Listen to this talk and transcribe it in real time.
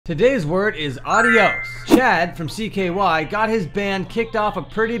Today's word is adios. Chad from CKY got his band kicked off a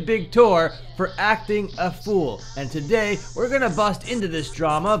pretty big tour for acting a fool. And today we're gonna bust into this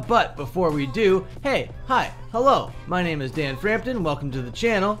drama, but before we do, hey, hi, hello, my name is Dan Frampton, welcome to the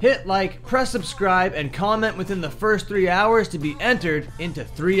channel. Hit like, press subscribe, and comment within the first 3 hours to be entered into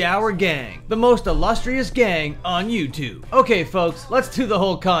 3 Hour Gang, the most illustrious gang on YouTube. Okay folks, let's do the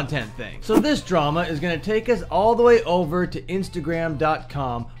whole content thing. So this drama is gonna take us all the way over to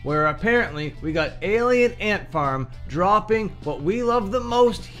Instagram.com, where apparently we got Alien Ant Farm dropping what we love the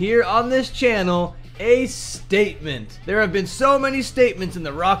most here on this channel, a statement. There have been so many statements in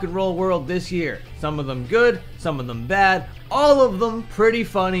the rock and roll world this year. Some of them good, some of them bad, all of them pretty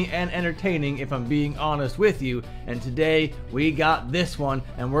funny and entertaining if I'm being honest with you. And today we got this one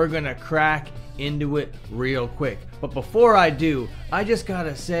and we're gonna crack into it real quick. But before I do, I just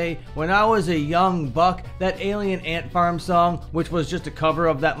gotta say, when I was a young buck, that Alien Ant Farm song, which was just a cover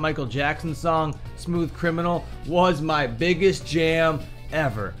of that Michael Jackson song, Smooth Criminal, was my biggest jam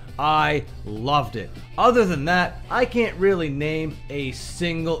ever. I loved it. Other than that, I can't really name a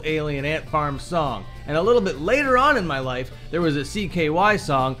single Alien Ant Farm song. And a little bit later on in my life, there was a CKY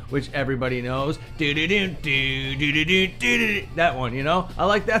song, which everybody knows. That one, you know? I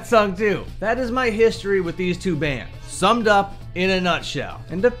like that song too. That is my history with these two bands, summed up in a nutshell.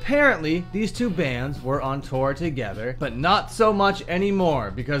 And apparently, these two bands were on tour together, but not so much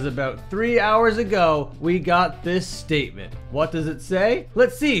anymore, because about 3 hours ago, we got this statement. What does it say?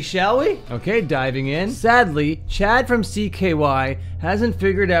 Let's see, shall we? Okay, diving in. Sadly, Chad from CKY hasn't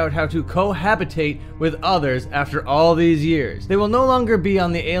figured out how to cohabitate with others after all these years. They will no longer be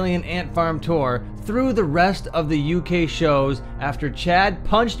on the Alien Ant Farm tour through the rest of the UK shows after Chad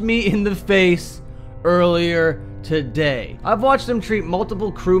punched me in the face earlier today. I've watched them treat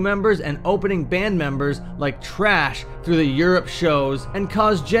multiple crew members and opening band members like trash through the Europe shows and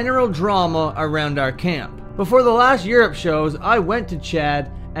cause general drama around our camp. Before the last Europe shows, I went to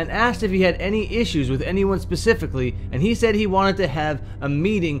Chad and asked if he had any issues with anyone specifically, and he said he wanted to have a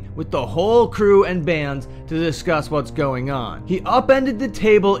meeting with the whole crew and bands to discuss what's going on. He upended the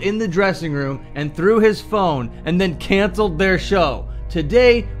table in the dressing room and threw his phone and then canceled their show.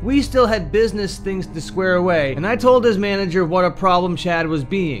 Today, we still had business things to square away, and I told his manager what a problem Chad was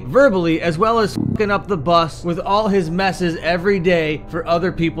being, verbally as well as f***ing up the bus with all his messes every day for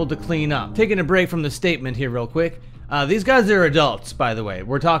other people to clean up. Taking a break from the statement here real quick. These guys are adults, by the way.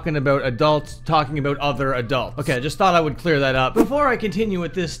 We're talking about adults talking about other adults. Okay, I just thought I would clear that up. Before I continue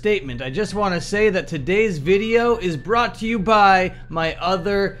with this statement, I just want to say that today's video is brought to you by my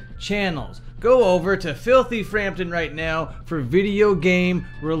other channels. Go over to Filthy Frampton right now for video game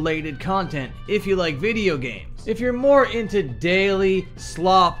related content if you like video games. If you're more into daily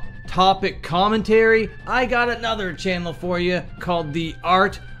slop topic commentary, I got another channel for you called The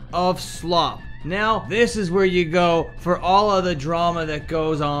Art of Slop. Now, this is where you go for all of the drama that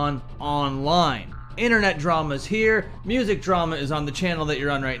goes on online. Internet drama is here, music drama is on the channel that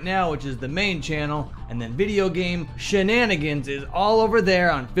you're on right now, which is the main channel, and then video game shenanigans is all over there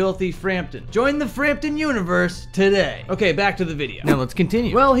on Filthy Frampton. Join the Frampton universe today. Okay, back to the video. Now let's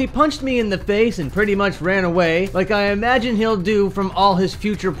continue. Well, he punched me in the face and pretty much ran away, like I imagine he'll do from all his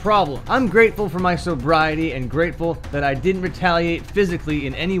future problems. I'm grateful for my sobriety and grateful that I didn't retaliate physically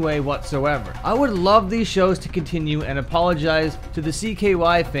in any way whatsoever. I would love these shows to continue and apologize to the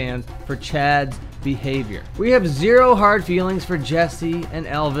CKY fans for Chad's behavior. We have zero hard feelings for Jesse and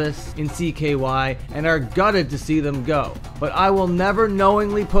Elvis in CKY and are gutted to see them go. But I will never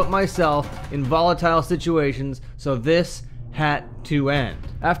knowingly put myself in volatile situations, so this had to end.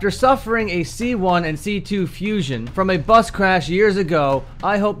 After suffering a C1 and C2 fusion from a bus crash years ago,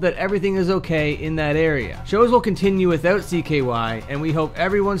 I hope that everything is okay in that area. Shows will continue without CKY, and we hope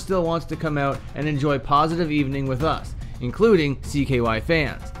everyone still wants to come out and enjoy positive evening with us, including CKY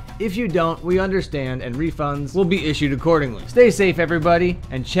fans. If you don't, we understand and refunds will be issued accordingly. Stay safe everybody,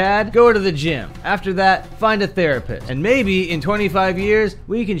 and Chad, go to the gym. After that, find a therapist. And maybe in 25 years,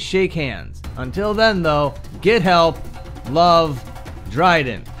 we can shake hands. Until then though, get help. Love,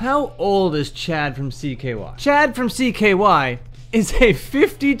 Dryden. How old is Chad from CKY? Chad from CKY is a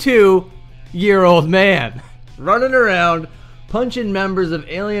 52-year-old man running around punching members of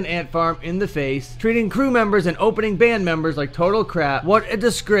Alien Ant Farm in the face, treating crew members and opening band members like total crap. What a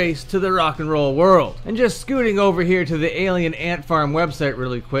disgrace to the rock and roll world. And just scooting over here to the Alien Ant Farm website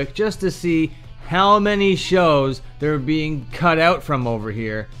really quick just to see how many shows they're being cut out from over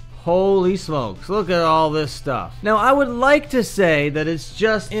here. Holy smokes, look at all this stuff. Now, I would like to say that it's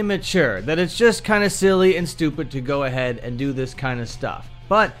just immature, that it's just kind of silly and stupid to go ahead and do this kind of stuff.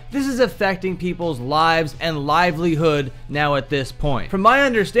 but this is affecting people's lives and livelihood now at this point. From my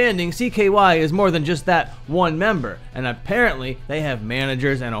understanding, CKY is more than just that one member, and apparently they have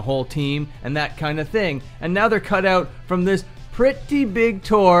managers and a whole team and that kind of thing, and now they're cut out from this pretty big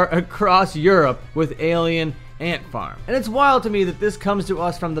tour across Europe with Alien Ant Farm. And it's wild to me that this comes to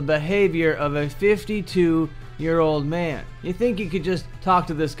us from the behavior of a 52-year-old man. You think you could just talk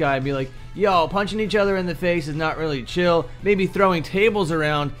to this guy and be like, yo, punching each other in the face is not really chill. Maybe throwing tables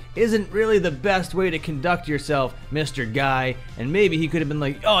around isn't really the best way to conduct yourself, Mr. Guy. And maybe he could have been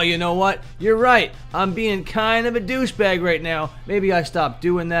like, oh, you know what? You're right. I'm being kind of a douchebag right now. Maybe I stop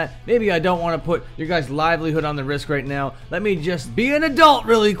doing that. Maybe I don't want to put your guys' livelihood on the risk right now. Let me just be an adult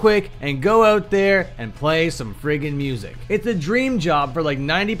really quick and go out there and play some friggin' music. It's a dream job for like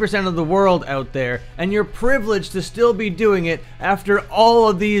 90% of the world out there, and you're privileged to still be doing it after all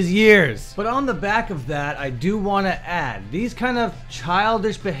of these years. But on the back of that, I do want to add, these kind of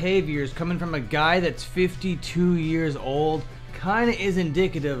childish behaviors coming from a guy that's 52 years old kind of is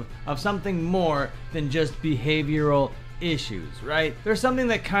indicative of something more than just behavioral issues, right? There's something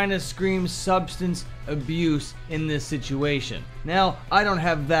that kind of screams substance abuse in this situation. Now, I don't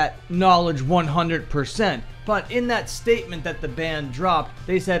have that knowledge 100%, but in that statement that the band dropped,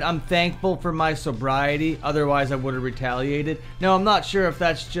 they said, I'm thankful for my sobriety, otherwise I would have retaliated. Now, I'm not sure if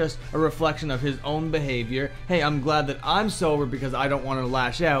that's just a reflection of his own behavior. Hey, I'm glad that I'm sober because I don't want to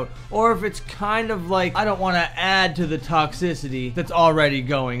lash out. Or if it's kind of like, I don't want to add to the toxicity that's already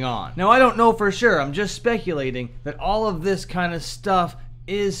going on. Now, I don't know for sure. I'm just speculating that all of this kind of stuff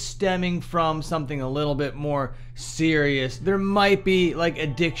is stemming from something a little bit more serious. There might be like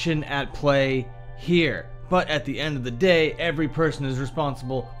addiction at play here. But at the end of the day, every person is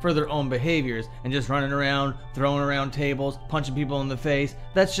responsible for their own behaviors, and just running around, throwing around tables, punching people in the face,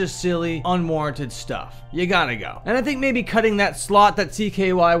 that's just silly, unwarranted stuff. You gotta go. And I think maybe cutting that slot that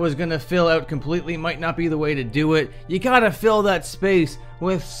CKY was gonna fill out completely might not be the way to do it. You gotta fill that space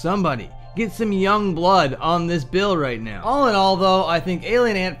with somebody. Get some young blood on this bill right now. All in all though, I think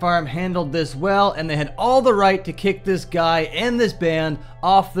Alien Ant Farm handled this well, and they had all the right to kick this guy and this band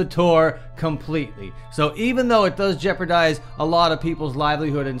off the tour completely. So even though it does jeopardize a lot of people's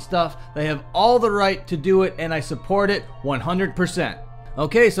livelihood and stuff, they have all the right to do it, and I support it 100%.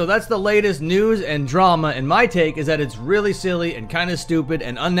 Okay, so that's the latest news and drama, and my take is that it's really silly and kind of stupid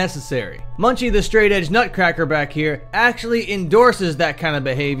and unnecessary. Munchie the straight edge nutcracker back here actually endorses that kind of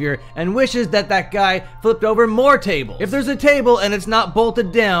behavior and wishes that that guy flipped over more tables. If there's a table and it's not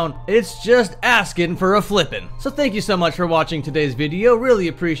bolted down, it's just asking for a flippin'. So thank you so much for watching today's video, really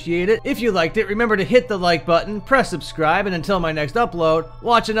appreciate it. If you liked it, remember to hit the like button, press subscribe, and until my next upload,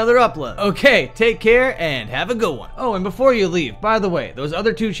 watch another upload. Okay, take care and have a good one. Oh, and before you leave, by the way, those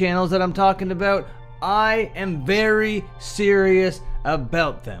other two channels that I'm talking about, I am very serious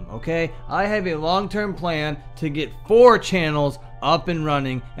about them, okay? I have a long-term plan to get 4 channels up and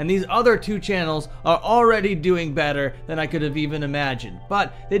running, and these other 2 channels are already doing better than I could have even imagined,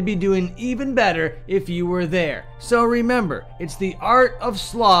 but they'd be doing even better if you were there. So remember, it's the art of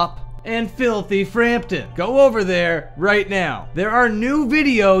slop and filthy Frampton. Go over there right now. There are new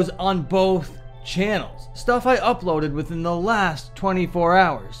videos on both channels. Stuff I uploaded within the last 24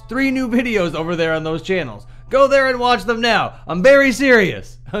 hours. 3 new videos over there on those channels. Go there and watch them now. I'm very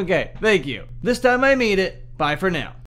serious. Okay, thank you. This time I mean it. Bye for now.